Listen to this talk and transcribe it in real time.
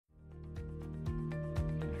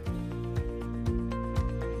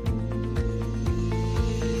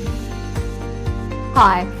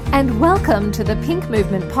Hi, and welcome to the Pink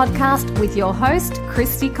Movement podcast with your host,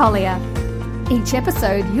 Christy Collier. Each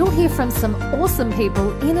episode, you'll hear from some awesome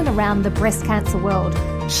people in and around the breast cancer world,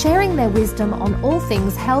 sharing their wisdom on all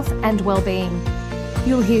things health and well-being.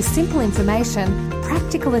 You'll hear simple information,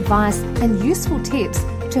 practical advice, and useful tips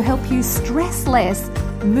to help you stress less,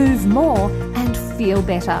 move more, and feel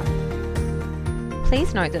better.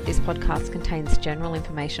 Please note that this podcast contains general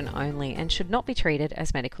information only and should not be treated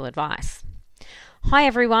as medical advice. Hi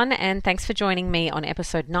everyone, and thanks for joining me on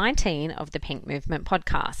episode 19 of the Pink Movement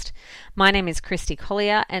podcast. My name is Christy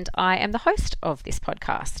Collier and I am the host of this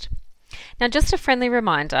podcast. Now, just a friendly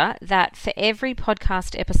reminder that for every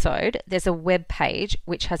podcast episode, there's a web page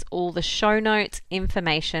which has all the show notes,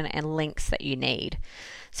 information, and links that you need.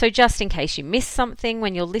 So just in case you missed something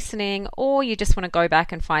when you're listening, or you just want to go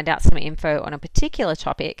back and find out some info on a particular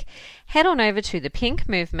topic, head on over to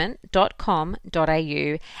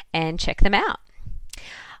thepinkmovement.com.au and check them out.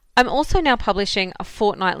 I'm also now publishing a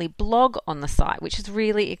fortnightly blog on the site, which is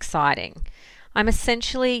really exciting. I'm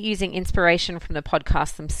essentially using inspiration from the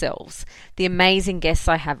podcasts themselves, the amazing guests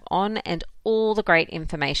I have on, and all the great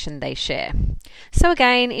information they share. So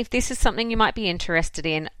again, if this is something you might be interested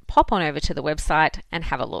in, pop on over to the website and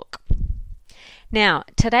have a look. Now,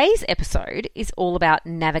 today's episode is all about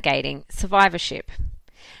navigating survivorship.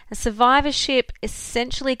 Now, survivorship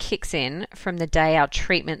essentially kicks in from the day our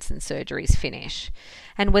treatments and surgeries finish.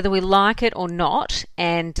 And whether we like it or not,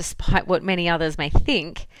 and despite what many others may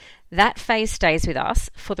think, that phase stays with us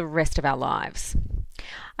for the rest of our lives.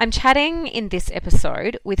 I'm chatting in this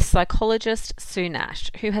episode with psychologist Sue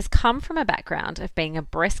Nash, who has come from a background of being a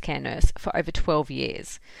breast care nurse for over 12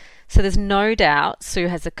 years. So there's no doubt Sue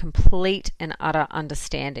has a complete and utter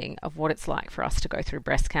understanding of what it's like for us to go through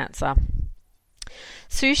breast cancer.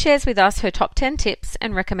 Sue shares with us her top 10 tips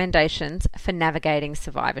and recommendations for navigating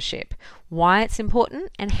survivorship, why it's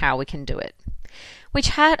important and how we can do it. We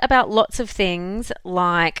chat about lots of things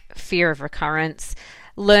like fear of recurrence,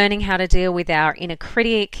 learning how to deal with our inner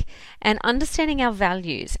critic, and understanding our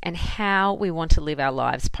values and how we want to live our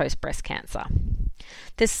lives post-breast cancer.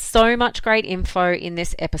 There's so much great info in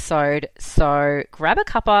this episode, so grab a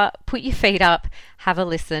cuppa, put your feet up, have a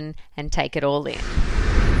listen, and take it all in.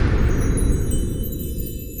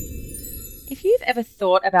 If you've ever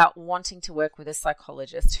thought about wanting to work with a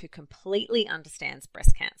psychologist who completely understands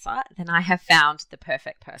breast cancer, then I have found the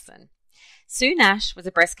perfect person. Sue Nash was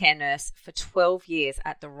a breast care nurse for 12 years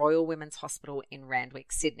at the Royal Women's Hospital in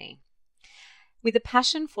Randwick, Sydney. With a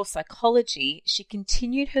passion for psychology, she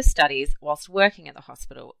continued her studies whilst working at the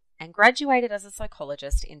hospital and graduated as a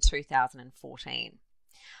psychologist in 2014.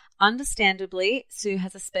 Understandably, Sue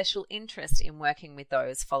has a special interest in working with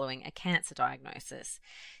those following a cancer diagnosis,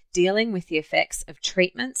 dealing with the effects of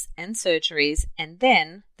treatments and surgeries, and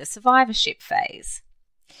then the survivorship phase.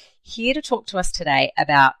 Here to talk to us today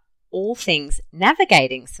about all things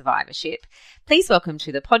navigating survivorship, please welcome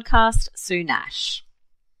to the podcast, Sue Nash.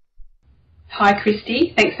 Hi,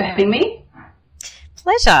 Christy. Thanks for having me.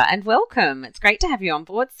 Pleasure and welcome. It's great to have you on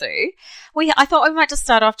board, Sue. I thought we might just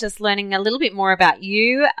start off just learning a little bit more about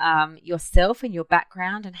you, yourself and your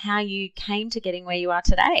background, and how you came to getting where you are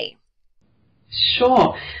today.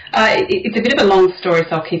 Sure. It's a bit of a long story,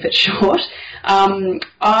 so I'll keep it short.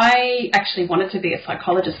 I actually wanted to be a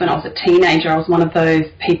psychologist when I was a teenager. I was one of those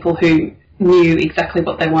people who knew exactly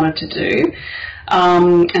what they wanted to do.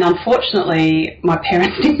 And unfortunately, my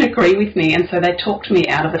parents didn't agree with me, and so they talked me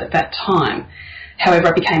out of it at that time. However,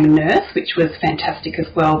 I became a nurse, which was fantastic as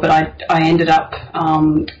well, but I ended up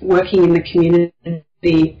working in the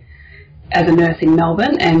community as a nurse in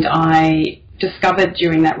Melbourne, and I discovered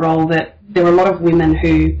during that role that there were a lot of women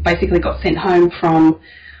who basically got sent home from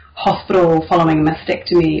hospital following a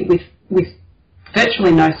mastectomy with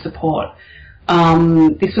virtually no support.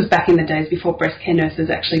 This was back in the days before breast care nurses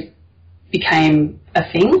actually became a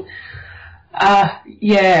thing. So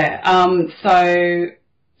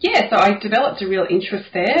I developed a real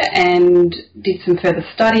interest there and did some further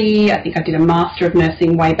study. I think I did a Master of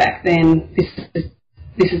Nursing way back then. This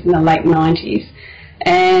is in the late 90s.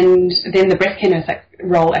 And then the breast care nurse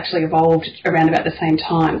role actually evolved around about the same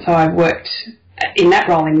time. So I worked in that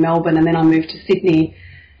role in Melbourne, and then I moved to Sydney,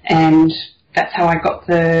 and that's how I got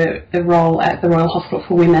the role at the Royal Hospital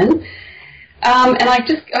for Women. And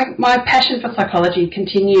my passion for psychology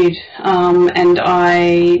continued, and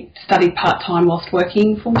I studied part-time whilst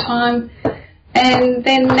working full-time. And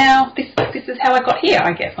then now this is how I got here,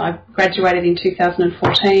 I guess. I graduated in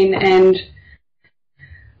 2014 and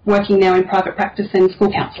working now in private practice and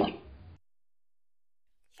school counselling.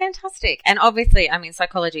 Fantastic. And obviously,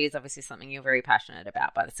 psychology is obviously something you're very passionate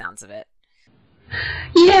about by the sounds of it.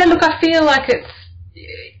 Yeah, look, I feel like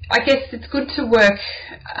I guess it's good to work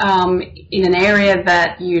in an area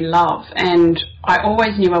that you love, and I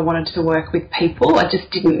always knew I wanted to work with people. I just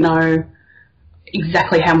didn't know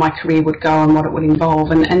exactly how my career would go and what it would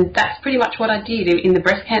involve, and that's pretty much what I did. In the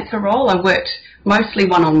breast cancer role, I worked mostly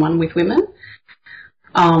one-on-one with women,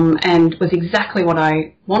 and was exactly what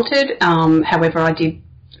I wanted. However, I did,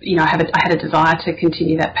 I had a desire to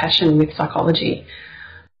continue that passion with psychology.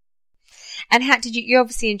 And how did you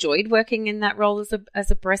obviously enjoyed working in that role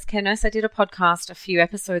as a breast care nurse? I did a podcast a few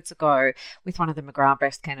episodes ago with one of the McGrath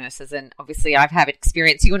breast care nurses, and obviously I've had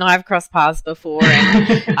experience. You and I have crossed paths before,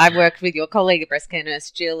 and I've worked with your colleague, the breast care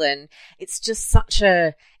nurse Jill, and it's just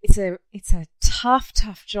it's a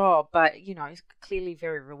tough job, but clearly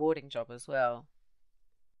very rewarding job as well.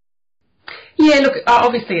 Yeah, look,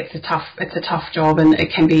 obviously it's a tough job, and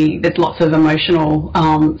there's lots of emotional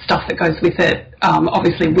stuff that goes with it,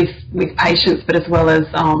 obviously with patients, but as well as,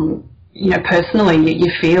 personally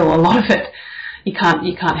you feel a lot of it. You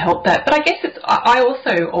can't help that. But I guess I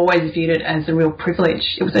also always viewed it as a real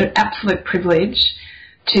privilege. It was an absolute privilege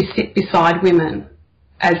to sit beside women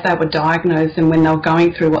as they were diagnosed and when they were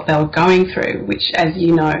going through what they were going through, which, as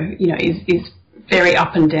is very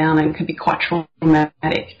up and down and can be quite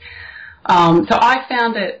traumatic. So I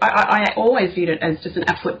found it, I always viewed it as just an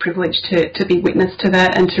absolute privilege to be witness to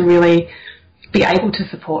that and to really be able to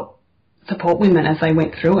support women as they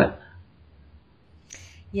went through it.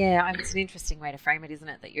 Yeah, it's an interesting way to frame it, isn't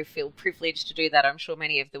it? That you feel privileged to do that. I'm sure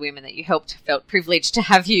many of the women that you helped felt privileged to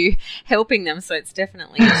have you helping them. So it's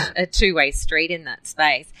definitely a two-way street in that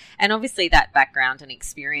space. And obviously that background and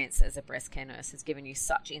experience as a breast care nurse has given you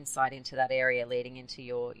such insight into that area leading into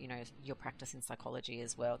your practice in psychology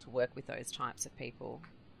as well, to work with those types of people.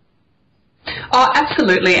 Oh,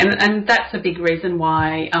 absolutely. And that's a big reason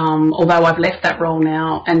why, although I've left that role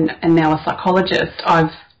now and now a psychologist,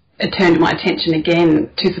 I've turned my attention again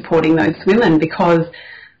to supporting those women, because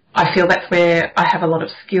I feel that's where I have a lot of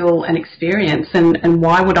skill and experience, and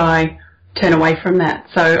why would I turn away from that?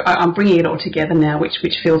 So I'm bringing it all together now, which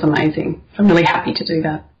feels amazing. I'm really happy to do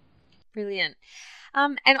that. Brilliant.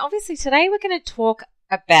 And obviously today we're going to talk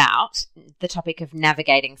about the topic of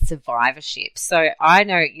navigating survivorship. So I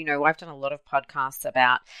know, I've done a lot of podcasts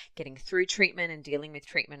about getting through treatment and dealing with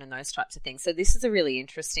treatment and those types of things. So this is a really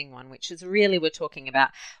interesting one, which is really we're talking about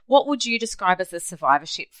what would you describe as the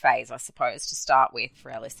survivorship phase, I suppose, to start with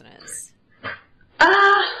for our listeners?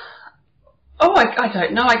 I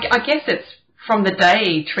don't know. I guess it's from the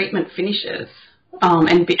day treatment finishes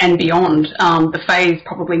and beyond. The phase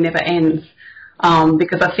probably never ends.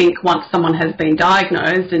 Because I think once someone has been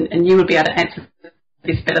diagnosed, and you would be able to answer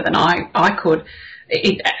this better than I could,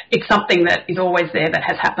 it's something that is always there, that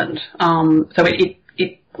has happened. So it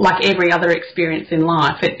like every other experience in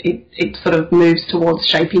life, it sort of moves towards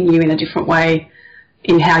shaping you in a different way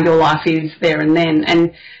in how your life is there and then.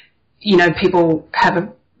 And, people have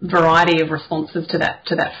a variety of responses to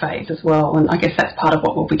that phase as well. And I guess that's part of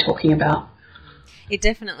what we'll be talking about. It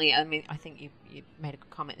definitely, I think you made a good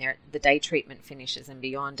comment there, the day treatment finishes and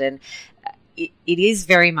beyond, and it is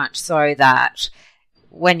very much so that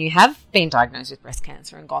when you have been diagnosed with breast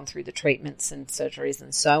cancer and gone through the treatments and surgeries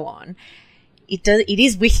and so on, it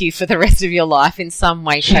is with you for the rest of your life in some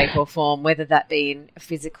way, shape or form, whether that be in a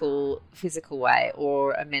physical way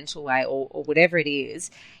or a mental way or whatever it is.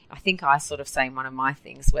 I think I sort of say one of my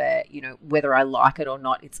things where, whether I like it or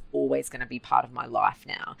not, it's always going to be part of my life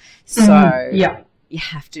now. So yeah. You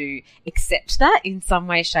have to accept that in some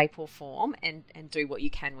way, shape or form and do what you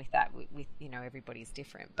can with that. With everybody's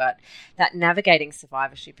different. But that navigating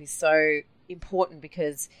survivorship is so important,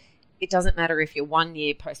 because it doesn't matter if you're 1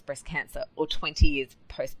 year post-breast cancer or 20 years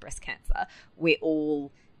post-breast cancer. We're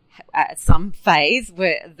all at some phase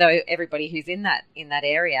where, though everybody who's in that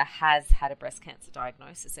area has had a breast cancer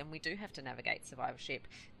diagnosis, and we do have to navigate survivorship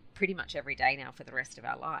pretty much every day now for the rest of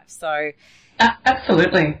our lives. So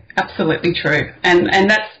absolutely true, and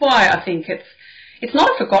that's why I think it's not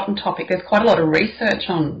a forgotten topic. There's quite a lot of research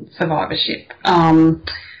on survivorship,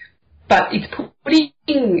 but it's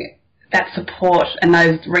putting that support and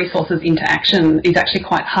those resources into action is actually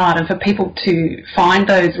quite hard, and for people to find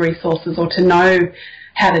those resources or to know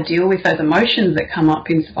how to deal with those emotions that come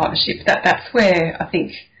up in survivorship, that's where I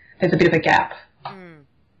think there's a bit of a gap.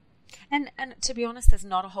 And to be honest, there's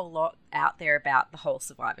not a whole lot out there about the whole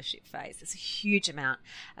survivorship phase. There's a huge amount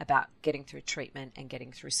about getting through treatment and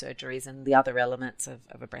getting through surgeries and the other elements of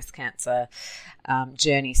a breast cancer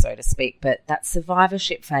journey, so to speak. But that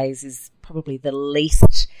survivorship phase is probably the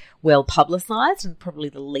least well publicised and probably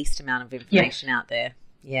the least amount of information out there.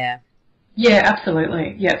 Yeah. Yeah,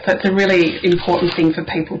 absolutely. Yeah, so it's a really important thing for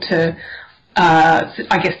people to,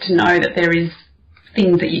 I guess, to know that there is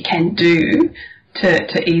things that you can do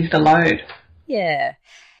to ease the load. Yeah.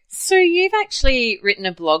 So you've actually written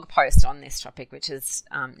a blog post on this topic, which is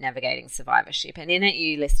navigating survivorship, and in it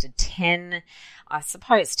you listed 10, I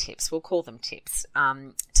suppose, tips, we'll call them tips,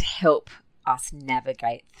 to help us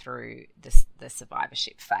navigate through the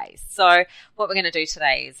survivorship phase. So what we're going to do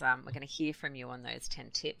today is we're going to hear from you on those 10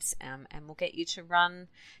 tips, and we'll get you to run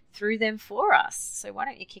through them for us. So why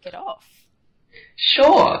don't you kick it off?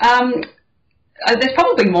 Sure. There's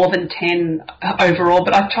probably more than 10 overall,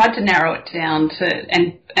 but I've tried to narrow it down to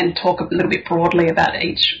and talk a little bit broadly about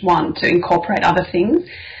each one to incorporate other things.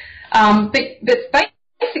 But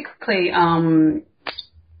basically,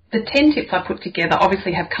 the 10 tips I put together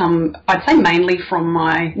obviously have come, I'd say, mainly from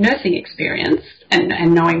my nursing experience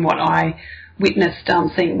and knowing what I witnessed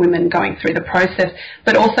seeing women going through the process,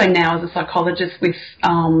 but also now as a psychologist with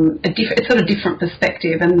a sort of different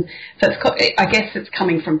perspective, and so I guess it's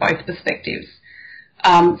coming from both perspectives.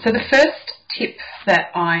 So the first tip that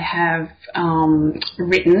I have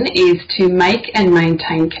written is to make and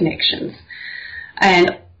maintain connections.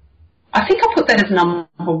 And I think I put that as number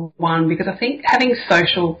one because I think having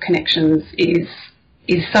social connections is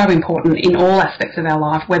so important in all aspects of our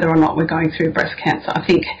life, whether or not we're going through breast cancer. I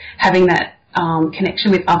think having that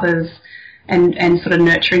connection with others and sort of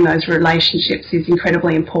nurturing those relationships is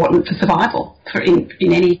incredibly important for survival in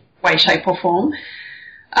any way, shape or form.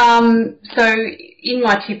 So in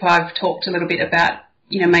my tip, I've talked a little bit about,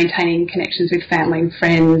 maintaining connections with family and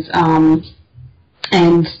friends,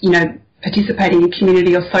 and, participating in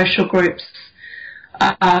community or social groups.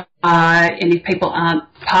 And if people aren't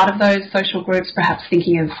part of those social groups, perhaps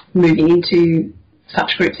thinking of moving into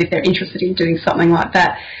such groups if they're interested in doing something like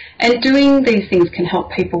that. And doing these things can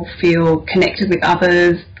help people feel connected with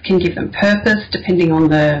others, can give them purpose depending on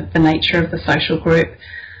the nature of the social group.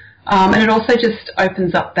 And it also just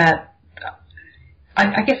opens up that,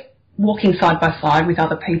 I guess, walking side by side with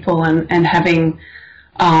other people and having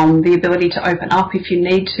the ability to open up if you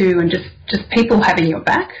need to, and just people having your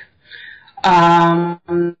back.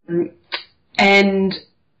 And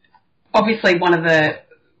obviously one of a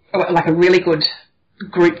really good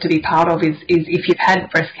group to be part of is if you've had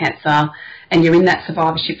breast cancer and you're in that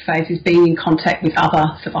survivorship phase, is being in contact with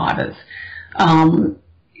other survivors.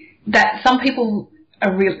 That some people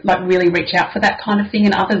are really reach out for that kind of thing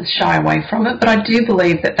and others shy away from it, but I do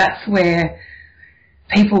believe that that's where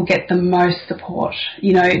people get the most support,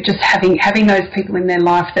 just having those people in their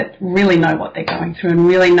life that really know what they're going through and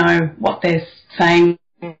really know what they're saying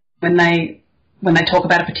when they talk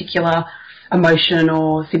about a particular emotion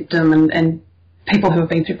or symptom, and people who have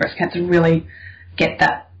been through breast cancer really get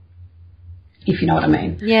that, if you know what I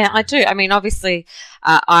mean. Yeah, I do. I mean, obviously,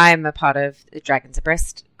 I'm a part of the Dragons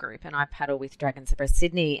Abreast group, and I paddle with Dragons Abreast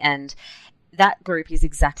Sydney, and that group is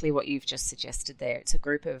exactly what you've just suggested there. It's a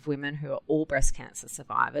group of women who are all breast cancer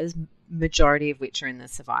survivors, majority of which are in the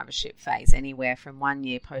survivorship phase, anywhere from 1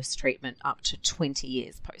 year post-treatment up to 20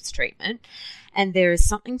 years post-treatment. And there is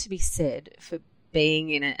something to be said for being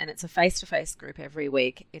in it, and it's a face-to-face group every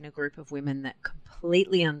week, in a group of women that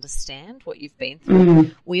completely understand what you've been through.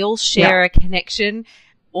 Mm. We all share a connection,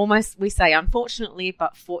 almost, we say unfortunately,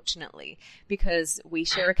 but fortunately, because we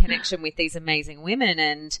share a connection with these amazing women.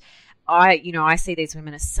 And I see these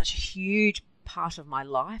women as such a huge part of my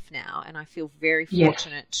life now, and I feel very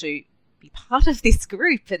fortunate to be part of this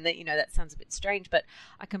group. And that, that sounds a bit strange, but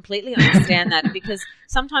I completely understand that, because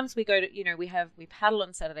sometimes we go to, we paddle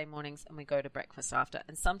on Saturday mornings and we go to breakfast after,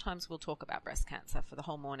 and sometimes we'll talk about breast cancer for the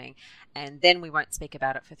whole morning and then we won't speak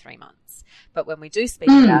about it for 3 months. But when we do speak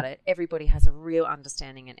about it, everybody has a real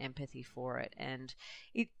understanding and empathy for it. And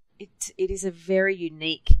it is a very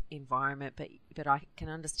unique environment, but I can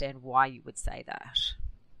understand why you would say that.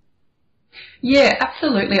 Yeah,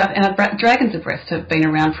 absolutely. And Dragons Abreast have been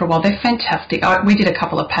around for a while. They're fantastic. We did a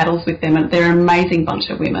couple of paddles with them, and they're an amazing bunch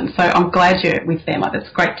of women. So I'm glad you're with them. That's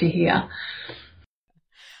great to hear.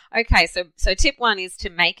 Okay, so tip 1 is to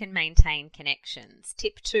make and maintain connections.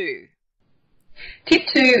 Tip 2? Tip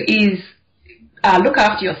 2 is look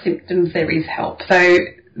after your symptoms. There is help. So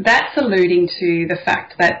that's alluding to the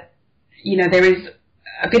fact that, there is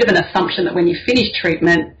a bit of an assumption that when you finish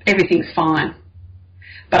treatment, everything's fine.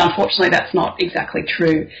 But unfortunately, that's not exactly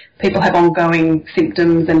true. People have ongoing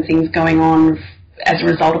symptoms and things going on as a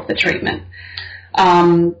result of the treatment.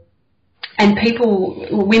 And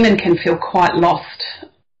women can feel quite lost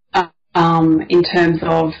in terms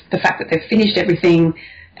of the fact that they've finished everything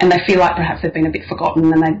and they feel like perhaps they've been a bit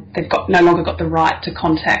forgotten, and they've no longer got the right to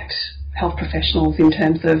contact health professionals in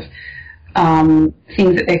terms of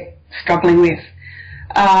things that they're struggling with.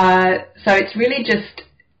 So it's really just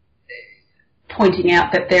pointing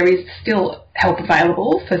out that there is still help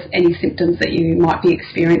available for any symptoms that you might be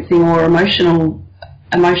experiencing, or emotional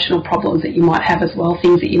problems that you might have as well,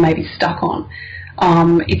 things that you may be stuck on.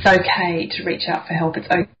 It's okay to reach out for help. It's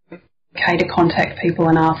okay to contact people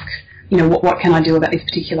and ask, what can I do about this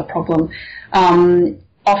particular problem?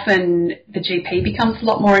 Often the GP becomes a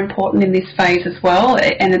lot more important in this phase as well,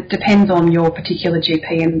 and it depends on your particular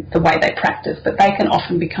GP and the way they practice, but they can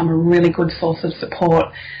often become a really good source of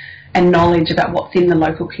support and knowledge about what's in the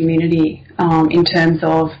local community, in terms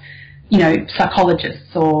of,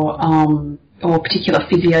 psychologists or particular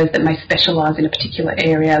physios that may specialise in a particular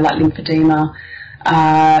area like lymphedema.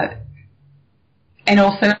 And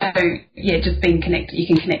also, just being connected, you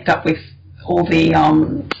can connect up with all the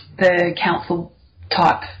council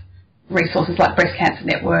type resources like Breast Cancer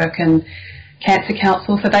Network and Cancer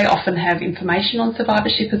Council, so they often have information on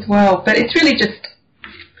survivorship as well. But it's really just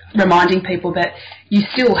reminding people that you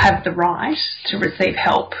still have the right to receive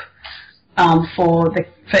help for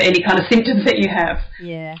any kind of symptoms that you have.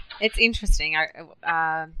 Yeah, it's interesting.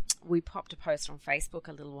 We popped a post on Facebook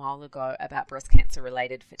a little while ago about breast cancer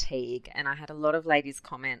related fatigue, and I had a lot of ladies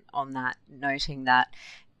comment on that, noting that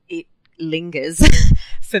it lingers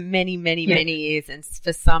for many years, and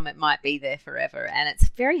for some it might be there forever, and it's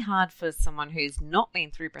very hard for someone who's not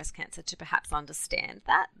been through breast cancer to perhaps understand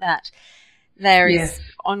that there is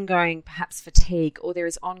ongoing perhaps fatigue, or there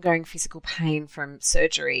is ongoing physical pain from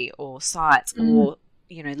surgery or sites, or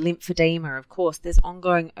lymphedema. Of course, there's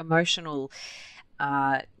ongoing emotional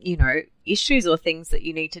issues or things that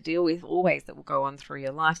you need to deal with always that will go on through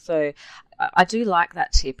your life. So I do like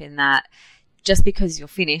that tip, in that just because you're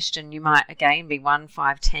finished and you might again be 1,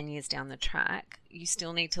 5, 10 years down the track, you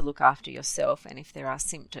still need to look after yourself, and if there are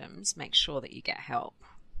symptoms, make sure that you get help.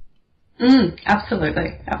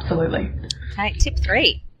 Absolutely. Okay, tip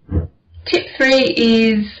 3. Tip 3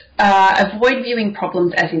 is avoid viewing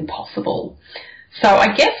problems as impossible. So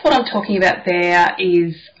I guess what I'm talking about there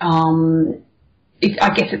is,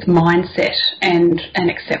 it's mindset and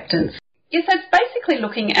acceptance. Yes, so it's basically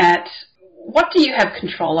looking at what do you have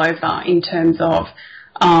control over in terms of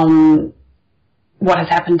what has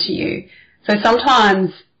happened to you. So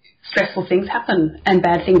sometimes stressful things happen and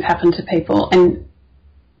bad things happen to people, and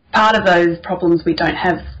part of those problems we don't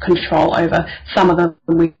have control over. Some of them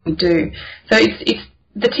we do. So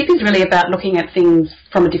the tip is really about looking at things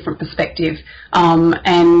from a different perspective,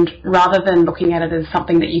 and rather than looking at it as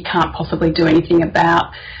something that you can't possibly do anything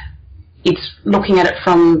about, it's looking at it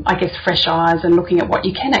from, I guess, fresh eyes, and looking at what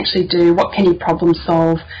you can actually do, what can you problem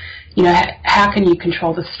solve, how can you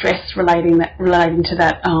control the stress relating to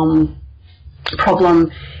that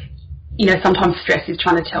problem. Sometimes stress is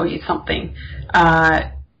trying to tell you something.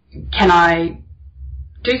 Can I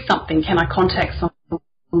do something? Can I contact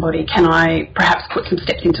somebody? Can I perhaps put some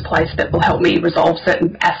steps into place that will help me resolve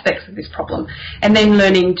certain aspects of this problem? And then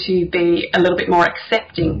learning to be a little bit more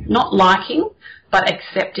accepting, not liking, but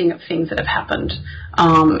accepting of things that have happened,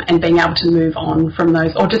 and being able to move on from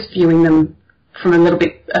those, or just viewing them from a little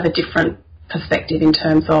bit of a different perspective in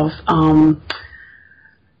terms of,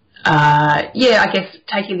 I guess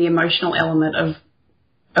taking the emotional element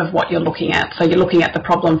of what you're looking at. So you're looking at the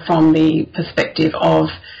problem from the perspective of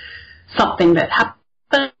something that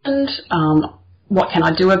happened, what can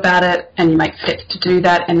I do about it, and you make steps to do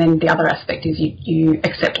that, and then the other aspect is you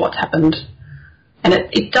accept what's happened. And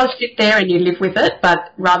it does sit there and you live with it,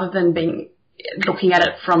 but rather than looking at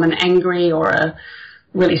it from an angry or a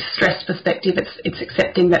really stressed perspective, it's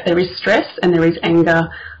accepting that there is stress and there is anger,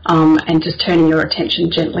 and just turning your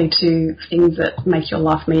attention gently to things that make your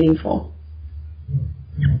life meaningful.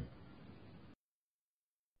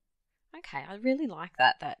 Okay, I really like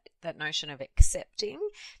that notion of accepting,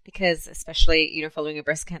 because especially, following a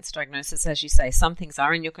breast cancer diagnosis, as you say, some things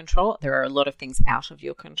are in your control. There are a lot of things out of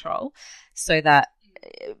your control. So that,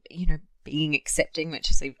 being accepting, which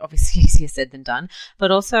is obviously easier said than done.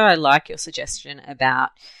 But also I like your suggestion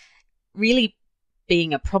about really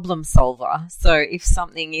being a problem solver. So if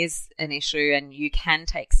something is an issue and you can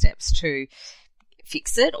take steps to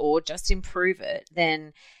fix it or just improve it,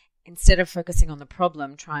 then instead of focusing on the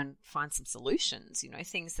problem, try and find some solutions,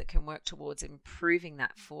 things that can work towards improving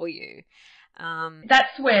that for you.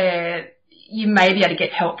 That's where you may be able to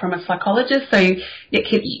get help from a psychologist. So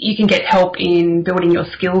you can get help in building your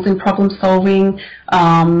skills in problem solving.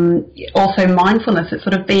 Also mindfulness. It's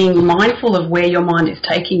sort of being mindful of where your mind is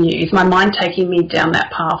taking you. Is my mind taking me down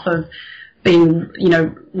that path of being,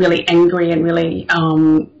 really angry and really,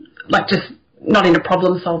 just not in a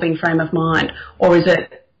problem solving frame of mind? Or is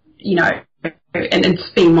it, and it's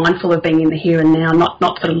being mindful of being in the here and now,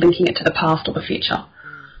 not sort of linking it to the past or the future.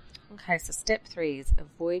 Okay, so step 3 is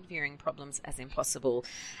avoid viewing problems as impossible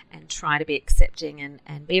and try to be accepting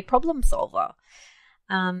and be a problem solver.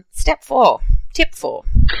 Step 4, tip 4.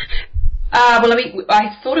 Well, I mean,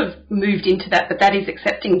 I sort of moved into that, but that is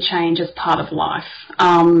accepting change as part of life.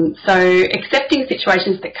 So accepting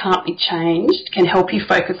situations that can't be changed can help you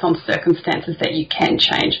focus on circumstances that you can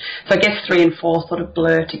change. So I guess 3 and 4 sort of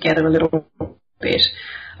blur together a little bit.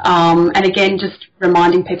 And again, just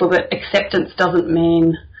reminding people that acceptance doesn't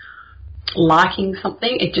mean liking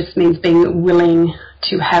something. It just means being willing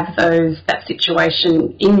to have that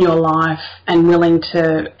situation in your life and willing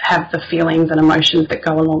to have the feelings and emotions that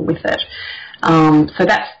go along with it. So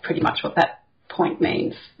that's pretty much what that point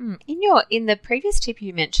means. In the previous tip,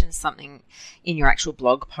 you mentioned something in your actual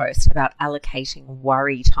blog post about allocating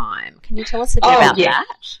worry time. Can you tell us a bit about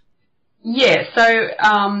that? Yeah, so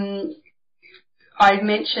I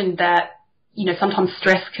mentioned that sometimes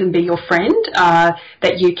stress can be your friend,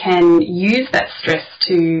 that you can use that stress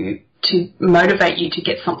to motivate you to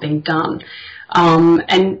get something done.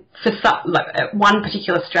 And for one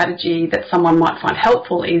particular strategy that someone might find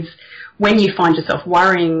helpful is when you find yourself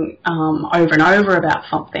worrying over and over about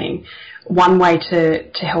something, one way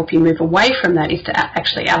to help you move away from that is to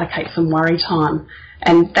actually allocate some worry time.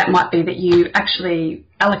 And that might be that you actually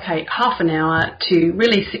allocate half an hour to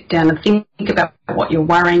really sit down and think about what you're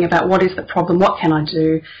worrying about, what is the problem, what can I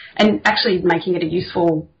do, and actually making it a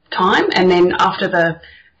useful time. And then after the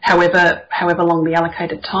however long the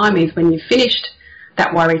allocated time is, when you've finished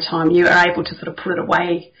that worry time, you are able to sort of put it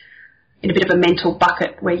away in a bit of a mental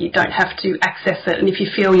bucket where you don't have to access it. And if you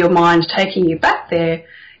feel your mind taking you back there,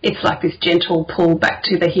 it's like this gentle pull back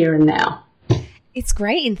to the here and now. It's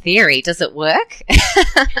great in theory. Does it work?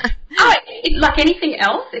 Like anything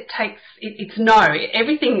else, it's no.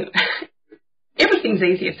 Everything's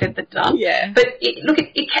easier said than done. Yeah. But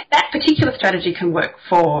that particular strategy can work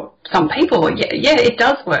for some people. Yeah, it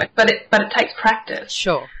does work, but it takes practice.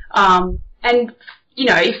 Sure. And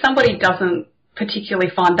if somebody doesn't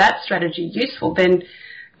particularly find that strategy useful, then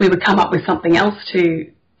we would come up with something else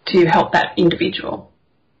to help that individual.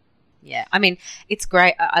 Yeah, I mean, it's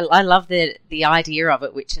great. I love the idea of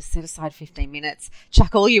it, which is set aside 15 minutes,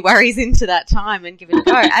 chuck all your worries into that time and give it a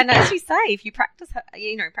go. And as you say, if you practice,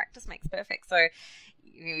 practice makes perfect. So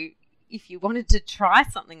if you wanted to try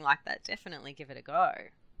something like that, definitely give it a go.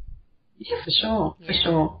 Yeah, for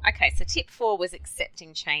sure. Okay, so tip 4 was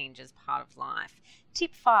accepting change as part of life.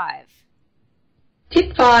 Tip 5.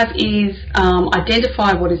 Tip 5 is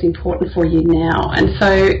identify what is important for you now. And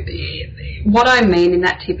so what I mean in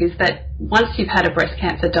that tip is that once you've had a breast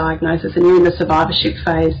cancer diagnosis and you're in the survivorship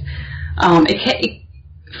phase,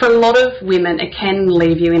 for a lot of women, it can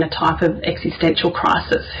leave you in a type of existential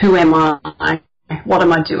crisis. Who am I? What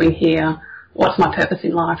am I doing here? What's my purpose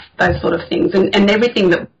in life? Those sort of things. And everything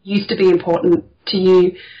that used to be important to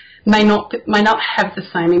you may not have the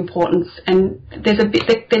same importance. And there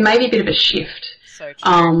may be a bit of a shift. So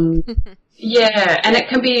true. Yeah, and it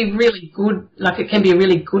can be really good, it can be a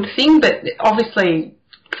really good thing, but obviously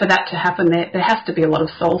for that to happen there has to be a lot of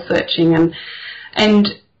soul searching, and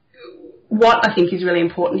what I think is really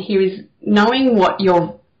important here is knowing what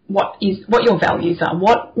your values are,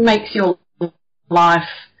 what makes your life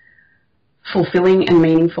fulfilling and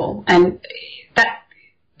meaningful. And that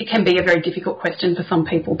it can be a very difficult question for some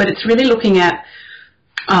people, but it's really looking at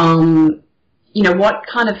what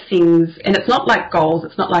kind of things, and it's not like goals,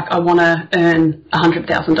 it's not like I want to earn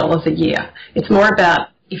 $100,000 a year. It's more about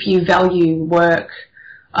if you value work,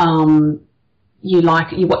 you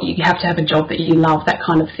have to have a job that you love, that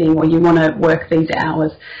kind of thing, or you want to work these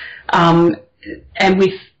hours. And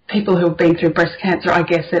with people who have been through breast cancer, I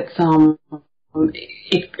guess it's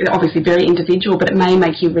obviously very individual, but it may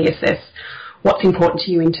make you reassess what's important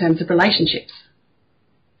to you in terms of relationships.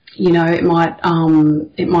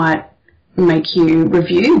 It might make you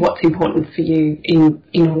review what's important for you in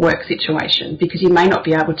a work situation, because you may not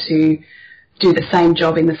be able to do the same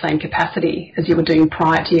job in the same capacity as you were doing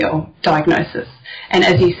prior to your diagnosis. And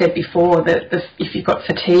as you said before, if you've got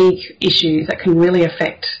fatigue issues, that can really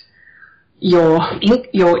affect your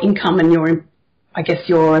income and your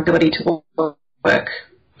ability to work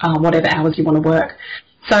whatever hours you want to work.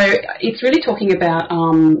 So it's really talking about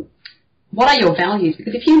what are your values,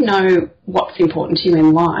 because if you know what's important to you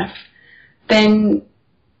in life, then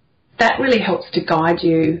that really helps to guide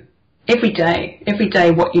you every day. Every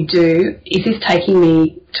day what you do, is this taking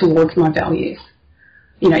me towards my values?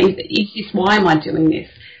 Why am I doing this?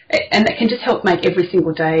 And that can just help make every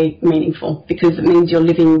single day meaningful, because it means you're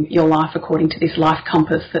living your life according to this life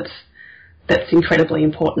compass that's incredibly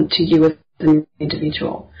important to you as an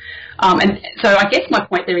individual. And so I guess my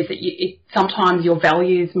point there is that sometimes your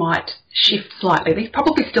values might shift slightly. They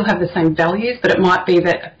probably still have the same values, but it might be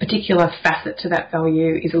that a particular facet to that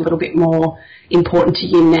value is a little bit more important to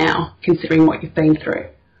you now, considering what you've been through.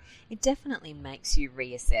 It definitely makes you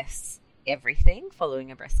reassess everything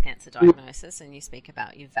following a breast cancer diagnosis, and you speak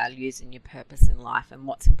about your values and your purpose in life and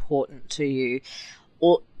what's important to you.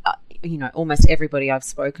 Or, almost everybody I've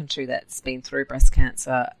spoken to that's been through breast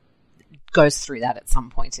cancer goes through that at some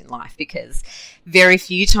point in life, because very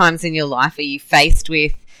few times in your life are you faced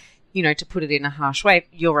with, to put it in a harsh way,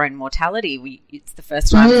 your own mortality. It's the first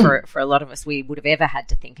time for a lot of us we would have ever had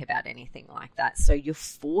to think about anything like that. So you're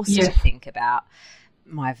forced to think about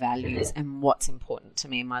my values and what's important to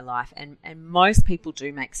me in my life. And most people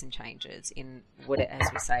do make some changes in what, as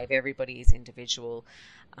we say, everybody is individual.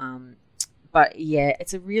 But yeah,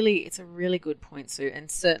 it's a really good point, Sue, and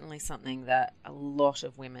certainly something that a lot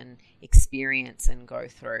of women experience and go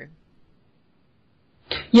through.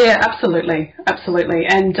 Yeah, absolutely.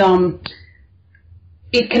 And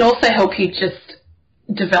it can also help you just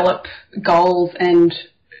develop goals and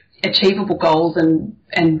achievable goals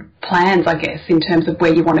and plans, I guess, in terms of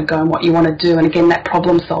where you want to go and what you want to do. And again, that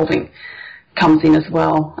problem solving comes in as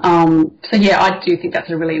well. So yeah, I do think that's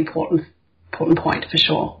a really important point for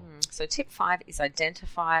sure. So tip 5 is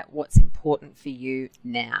identify what's important for you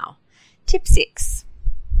now. Tip 6.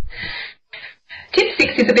 Tip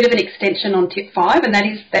 6 is a bit of an extension on tip 5, and that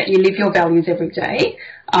is that you live your values every day.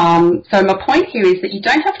 So my point here is that you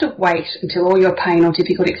don't have to wait until all your pain or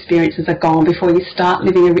difficult experiences are gone before you start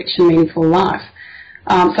living a rich and meaningful life.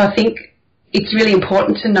 So I think it's really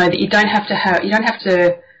important to know that you don't have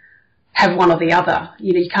to have one or the other.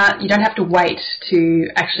 You don't have to wait to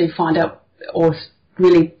actually find out or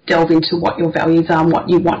really delve into what your values are and what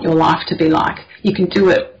you want your life to be like. You can do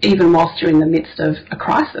it even whilst you're in the midst of a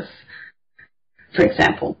crisis, for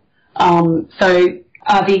example. So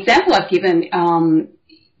the example I've given,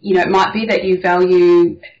 it might be that you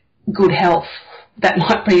value good health. That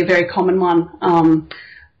might be a very common one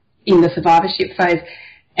in the survivorship phase.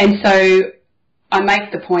 And so I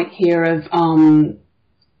make the point here of,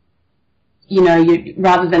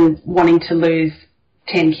 rather than wanting to lose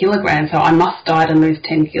 10 kilograms, so I must diet and lose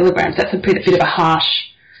 10 kilograms. That's a bit of a harsh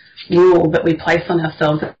rule that we place on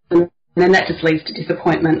ourselves, and then that just leads to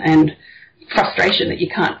disappointment and frustration that you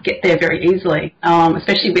can't get there very easily,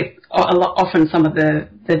 especially with often some of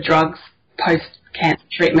the drugs post-cancer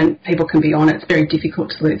treatment people can be on. It's very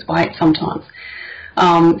difficult to lose weight sometimes.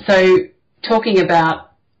 So talking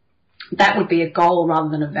about that would be a goal rather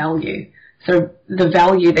than a value. So the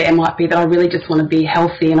value there might be that I really just want to be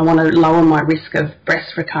healthy and I want to lower my risk of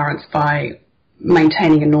breast recurrence by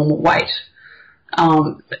maintaining a normal weight.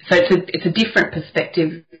 So it's a different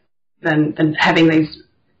perspective than having these,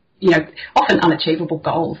 often unachievable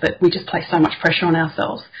goals that we just place so much pressure on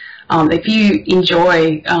ourselves. If you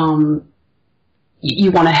enjoy,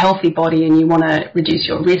 you want a healthy body and you want to reduce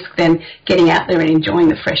your risk, then getting out there and enjoying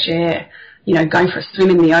the fresh air, going for a swim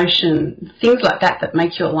in the ocean, things like that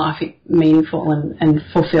make your life meaningful and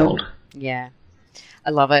fulfilled. Yeah, I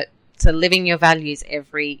love it. So living your values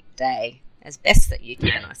every day as best that you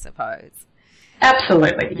can, I suppose.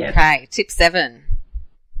 Absolutely, yes. Okay, tip 7.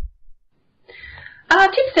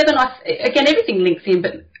 Tip 7, again, everything links in,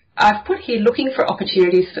 but I've put here look for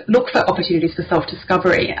opportunities for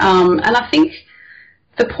self-discovery. And I think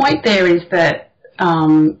the point there is that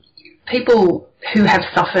people who have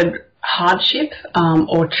suffered hardship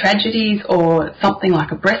or tragedies or something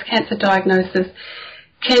like a breast cancer diagnosis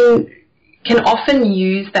can often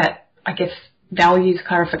use that, I guess, values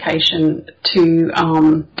clarification to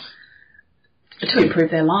improve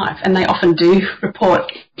their life, and they often do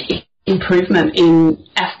report improvement in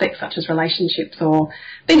aspects such as relationships or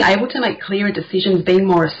being able to make clearer decisions, being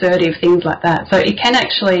more assertive, things like that. So it can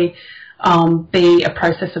actually be a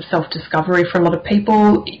process of self-discovery for a lot of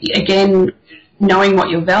people. Again, knowing what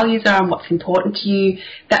your values are and what's important to you,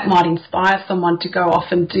 that might inspire someone to go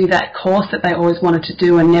off and do that course that they always wanted to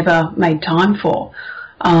do and never made time for.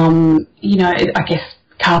 I guess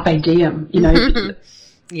carpe diem,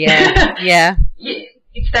 Yeah, yeah.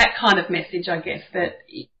 It's that kind of message, I guess, that,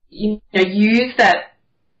 use that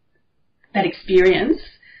experience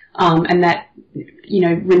and that,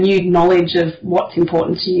 renewed knowledge of what's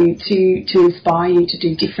important to you to inspire you to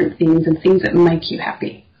do different things and things that make you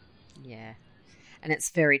happy. And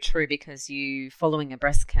it's very true, because following a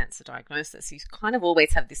breast cancer diagnosis, you kind of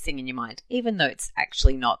always have this thing in your mind, even though it's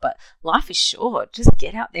actually not. But life is short. Just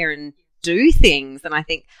get out there and do things. And I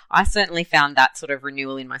think I certainly found that sort of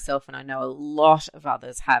renewal in myself, and I know a lot of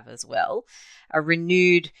others have as well. A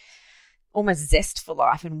renewed almost zest for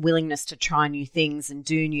life and willingness to try new things and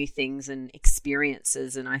do new things and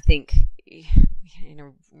experiences. And I think in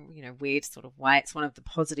a weird sort of way, it's one of the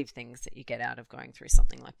positive things that you get out of going through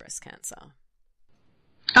something like breast cancer.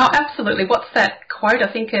 Oh, absolutely. What's that quote?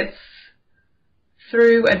 I think it's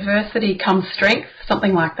through adversity comes strength,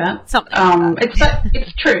 something like that. Something like that.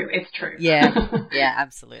 It's true. It's true. Yeah,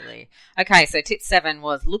 absolutely. Okay, so tip 7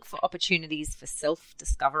 was look for opportunities for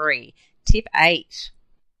self-discovery. Tip 8.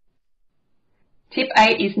 Tip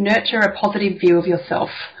 8 is nurture a positive view of yourself.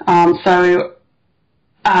 I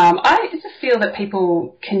just feel that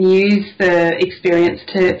people can use the experience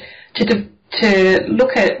to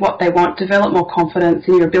look at what they want, develop more confidence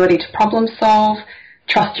in your ability to problem solve,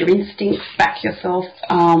 trust your instincts, back yourself,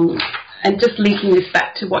 and just linking this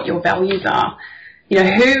back to what your values are.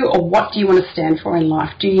 Who or what do you want to stand for in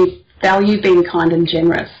life? Do you value being kind and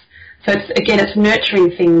generous? So it's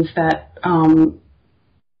nurturing things that,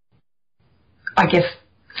 I guess,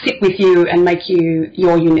 sit with you and make you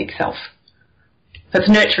your unique self. So it's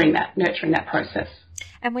nurturing that process.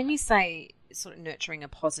 And when you say sort of nurturing a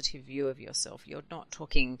positive view of yourself, you're not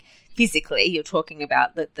talking physically, you're talking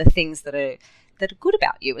about the things that are good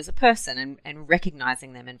about you as a person and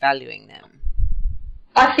recognising them and valuing them.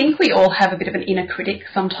 I think we all have a bit of an inner critic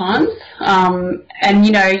sometimes. I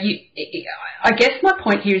guess my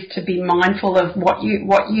point here is to be mindful of what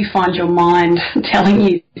you find your mind telling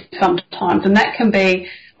you sometimes. And that can be,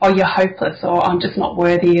 oh, you're hopeless, or I'm just not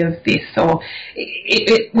worthy of this, or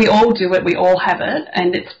we all do it, we all have it.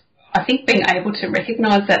 And I think being able to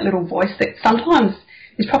recognise that little voice that sometimes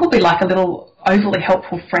is probably like a little overly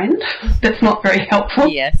helpful friend that's not very helpful.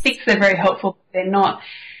 Yes. Thinks they're very helpful, but they're not.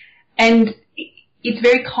 And it's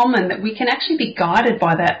very common that we can actually be guided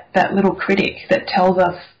by that little critic that tells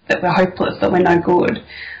us that we're hopeless, that we're no good.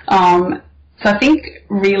 So I think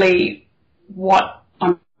really what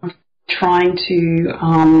I'm trying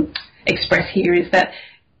to express here is that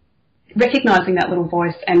recognising that little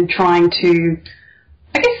voice and trying to,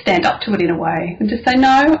 I guess, stand up to it in a way and just say,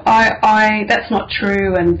 no, I that's not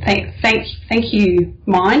true, and thank you,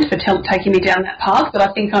 mind, for taking me down that path, but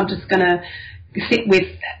I think I'm just going to sit with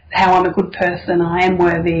how I'm a good person, I am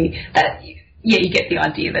worthy. Yeah, you get the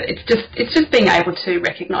idea that it's just being able to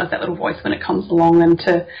recognise that little voice when it comes along and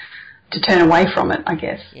to turn away from it, I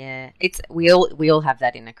guess. Yeah, we all have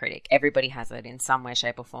that inner critic. Everybody has it in some way,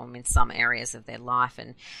 shape or form in some areas of their life,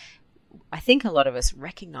 and I think a lot of us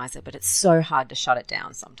recognise it, but it's so hard to shut it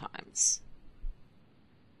down sometimes.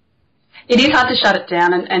 It is hard to shut it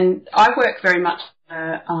down, and I work very much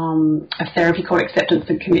a therapy called acceptance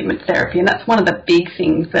and commitment therapy, and that's one of the big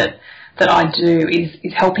things that I do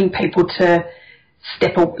is helping people to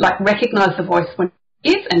recognise the voice when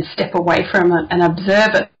it is and step away from it and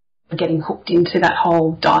observe it, getting hooked into that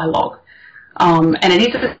whole dialogue. And it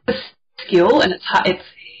is a skill, and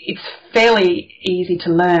it's fairly easy to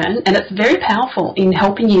learn, and it's very powerful in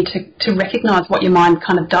helping you to recognise what your mind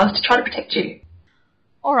kind of does to try to protect you.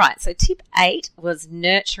 All right, so tip 8 was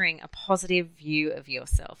nurturing a positive view of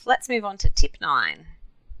yourself. Let's move on to tip 9.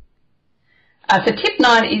 So tip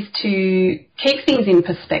 9 is to keep things in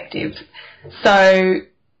perspective. So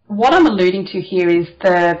what I'm alluding to here is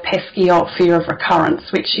the pesky old fear of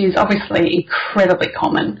recurrence, which is obviously incredibly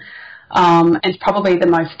common, and probably the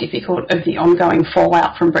most difficult of the ongoing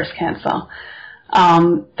fallout from breast cancer.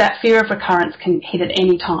 That fear of recurrence can hit at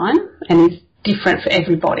any time and is different for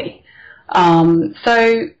everybody.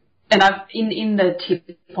 And I've in the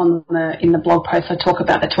tip in the blog post, I talk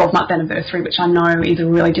about the 12-month anniversary, which I know is a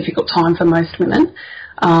really difficult time for most women,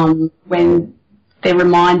 when they're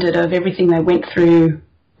reminded of everything they went through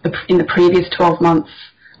in the previous 12 months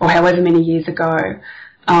or however many years ago,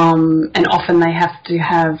 and often they have to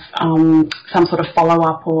have some sort of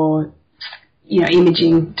follow-up or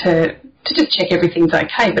imaging to just check everything's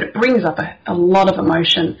okay, but it brings up a lot of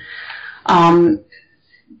emotion.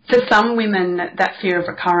 For some women, that fear of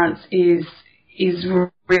recurrence is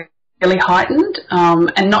really heightened,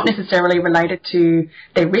 and not necessarily related to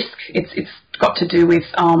their risk. It's got to do with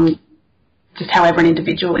just however an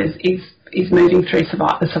individual is moving through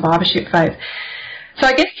the survivorship phase. So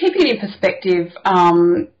I guess keeping it in perspective,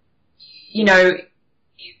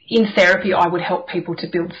 in therapy, I would help people to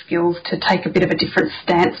build skills to take a bit of a different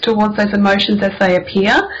stance towards those emotions as they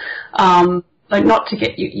appear. Not to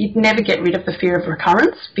you'd never get rid of the fear of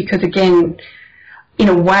recurrence, because again, in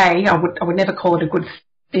a way, I would never call it a good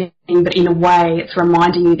thing, but in a way, it's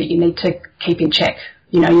reminding you that you need to keep in check.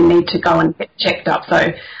 You need to go and get checked up.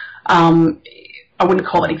 So, I wouldn't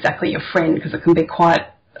call it exactly your friend, because it can be quite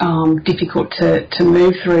difficult to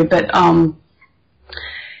move through. But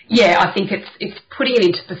yeah, I think it's putting it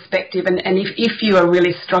into perspective, and if you are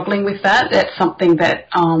really struggling with that, that's something that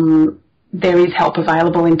there is help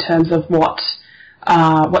available in terms of what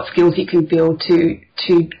skills you can build to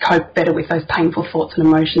cope better with those painful thoughts and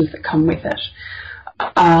emotions that come with it.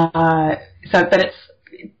 But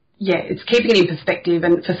it's keeping it in perspective,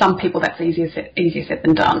 and for some people that's easier said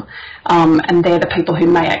than done. And they're the people who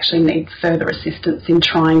may actually need further assistance in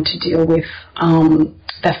trying to deal with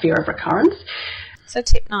the fear of recurrence. So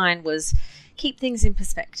tip 9 was keep things in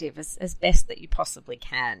perspective as best that you possibly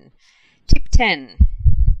can. Tip 10.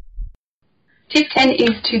 Tip 10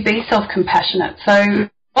 is to be self-compassionate. So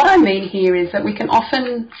what I mean here is that we can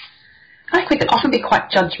often be quite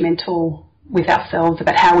judgmental with ourselves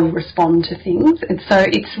about how we respond to things. And so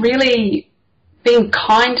it's really being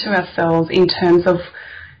kind to ourselves in terms of,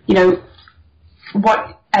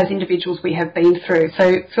 what as individuals we have been through.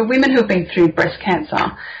 So for women who have been through breast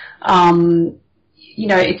cancer,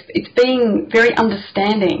 it's being very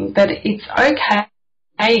understanding that it's okay.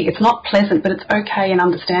 It's not pleasant, but it's okay and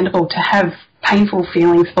understandable to have painful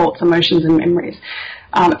feelings, thoughts, emotions and memories.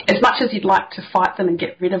 As much as you'd like to fight them and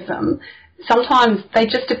get rid of them, sometimes they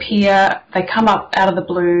just appear, they come up out of the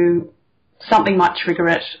blue, something might trigger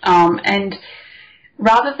it. And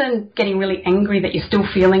rather than getting really angry that you're still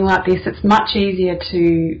feeling like this, it's much easier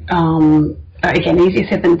to, again, easier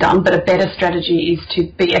said than done, but a better strategy is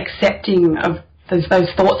to be accepting of those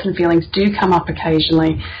thoughts and feelings do come up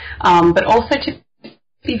occasionally, but also to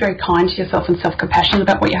be very kind to yourself and self-compassionate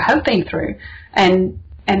about what you have been through, and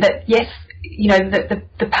that, yes,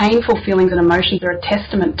 the painful feelings and emotions are a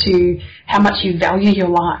testament to how much you value your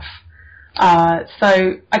life.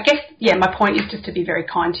 So I guess, my point is just to be very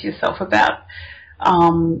kind to yourself about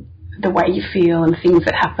the way you feel and things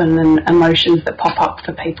that happen and emotions that pop up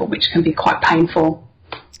for people, which can be quite painful.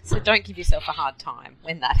 So don't give yourself a hard time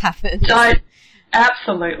when that happens.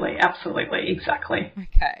 Absolutely, exactly.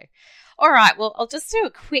 Okay. All right, well, I'll just do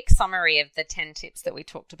a quick summary of the 10 tips that we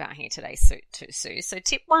talked about here today, Sue. So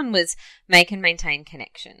tip 1 was make and maintain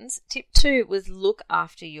connections. Tip 2 was look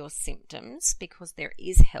after your symptoms, because there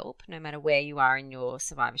is help no matter where you are in your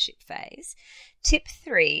survivorship phase. Tip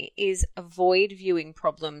 3 is avoid viewing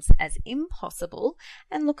problems as impossible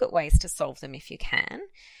and look at ways to solve them if you can.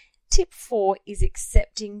 Tip 4 is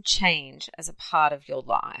accepting change as a part of your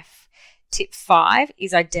life. Tip 5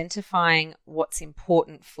 is identifying what's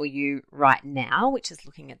important for you right now, which is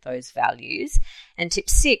looking at those values. And tip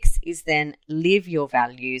 6 is then live your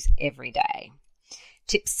values every day.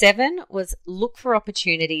 Tip 7 was look for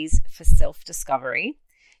opportunities for self-discovery.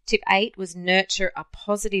 Tip 8 was nurture a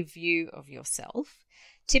positive view of yourself.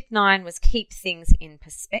 Tip 9 was keep things in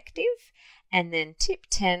perspective. And then tip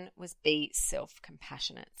 10 was be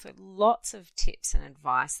self-compassionate. So lots of tips and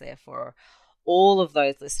advice there for all of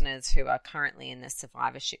those listeners who are currently in the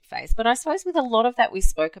survivorship phase. But I suppose with a lot of that we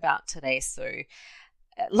spoke about today, Sue,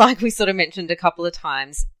 like we sort of mentioned a couple of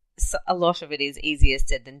times, a lot of it is easier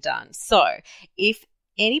said than done. So if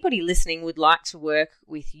anybody listening would like to work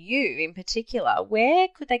with you in particular, where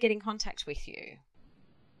could they get in contact with you?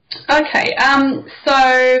 Okay,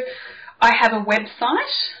 so I have a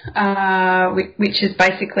website, which is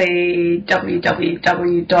basically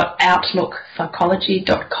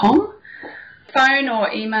www.outlookpsychology.com. Phone or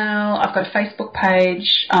email, I've got a Facebook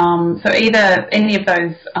page, so either any of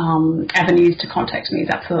those avenues to contact me is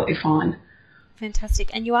absolutely fine.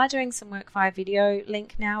 Fantastic. And you are doing some work via video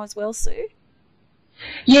link now as well, Sue?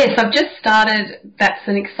 Yes, I've just started. That's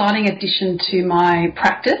an exciting addition to my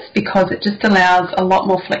practice because it just allows a lot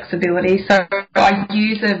more flexibility. So I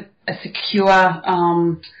use a secure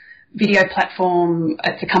video platform.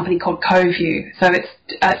 It's a company called CoView. So it's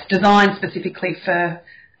designed specifically for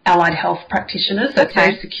allied health practitioners. So It's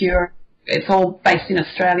very secure. It's all based in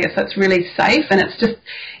Australia, so it's really safe, and it's just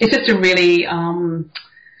a really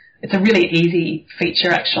it's a really easy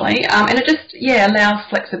feature actually, and it just allows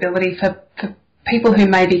flexibility for people who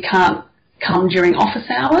maybe can't come during office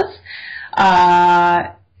hours,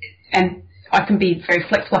 and I can be very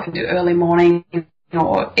flexible. I can do early morning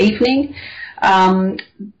or evening, so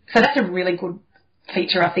that's a really good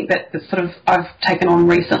feature, I think, that sort of I've taken on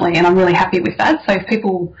recently, and I'm really happy with that. So if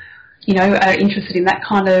people, are interested in that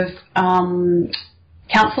kind of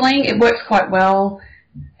counselling, it works quite well,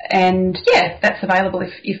 and that's available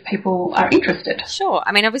if people are interested. Sure.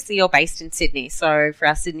 I mean, obviously you're based in Sydney, so for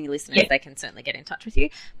our Sydney listeners, they can certainly get in touch with you.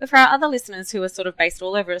 But for our other listeners who are sort of based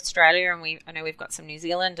all over Australia, and I know we've got some New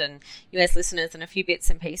Zealand and US listeners and a few bits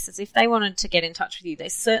and pieces, if they wanted to get in touch with you, they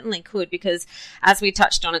certainly could, because as we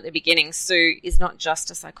touched on at the beginning, Sue is not just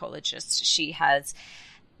a psychologist. She has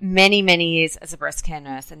many, many years as a breast care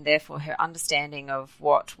nurse, and therefore her understanding of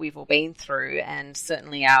what we've all been through, and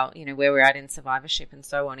certainly our, where we're at in survivorship and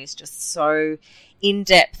so on, is just so in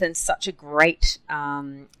depth and such a great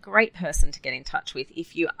person to get in touch with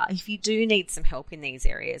if you do need some help in these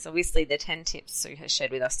areas. Obviously, the 10 tips Sue has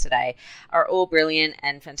shared with us today are all brilliant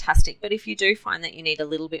and fantastic, but if you do find that you need a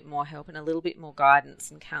little bit more help and a little bit more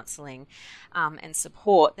guidance and counselling and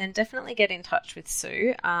support, then definitely get in touch with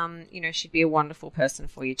Sue. She'd be a wonderful person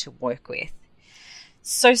for you to work with.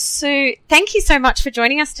 So Sue, thank you so much for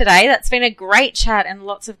joining us today. That's been a great chat and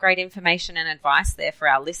lots of great information and advice there for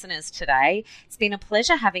our listeners today. It's been a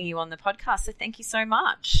pleasure having you on the podcast, so thank you so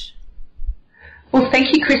much. Well,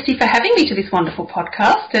 thank you, Christy, for having me to this wonderful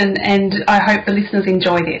podcast, and I hope the listeners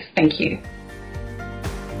enjoy this. Thank you.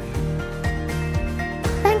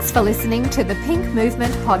 Thanks for listening to the Pink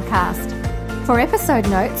Movement podcast. For episode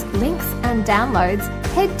notes, links and downloads,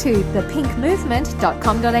 head to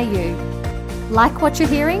thepinkmovement.com.au. Like what you're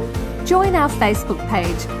hearing? Join our Facebook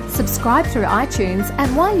page, subscribe through iTunes,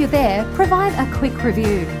 and while you're there, provide a quick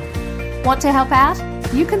review. Want to help out?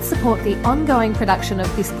 You can support the ongoing production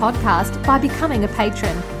of this podcast by becoming a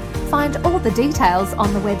patron. Find all the details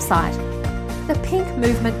on the website. The Pink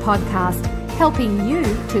Movement Podcast, helping you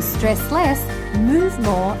to stress less, move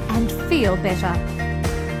more, and feel better.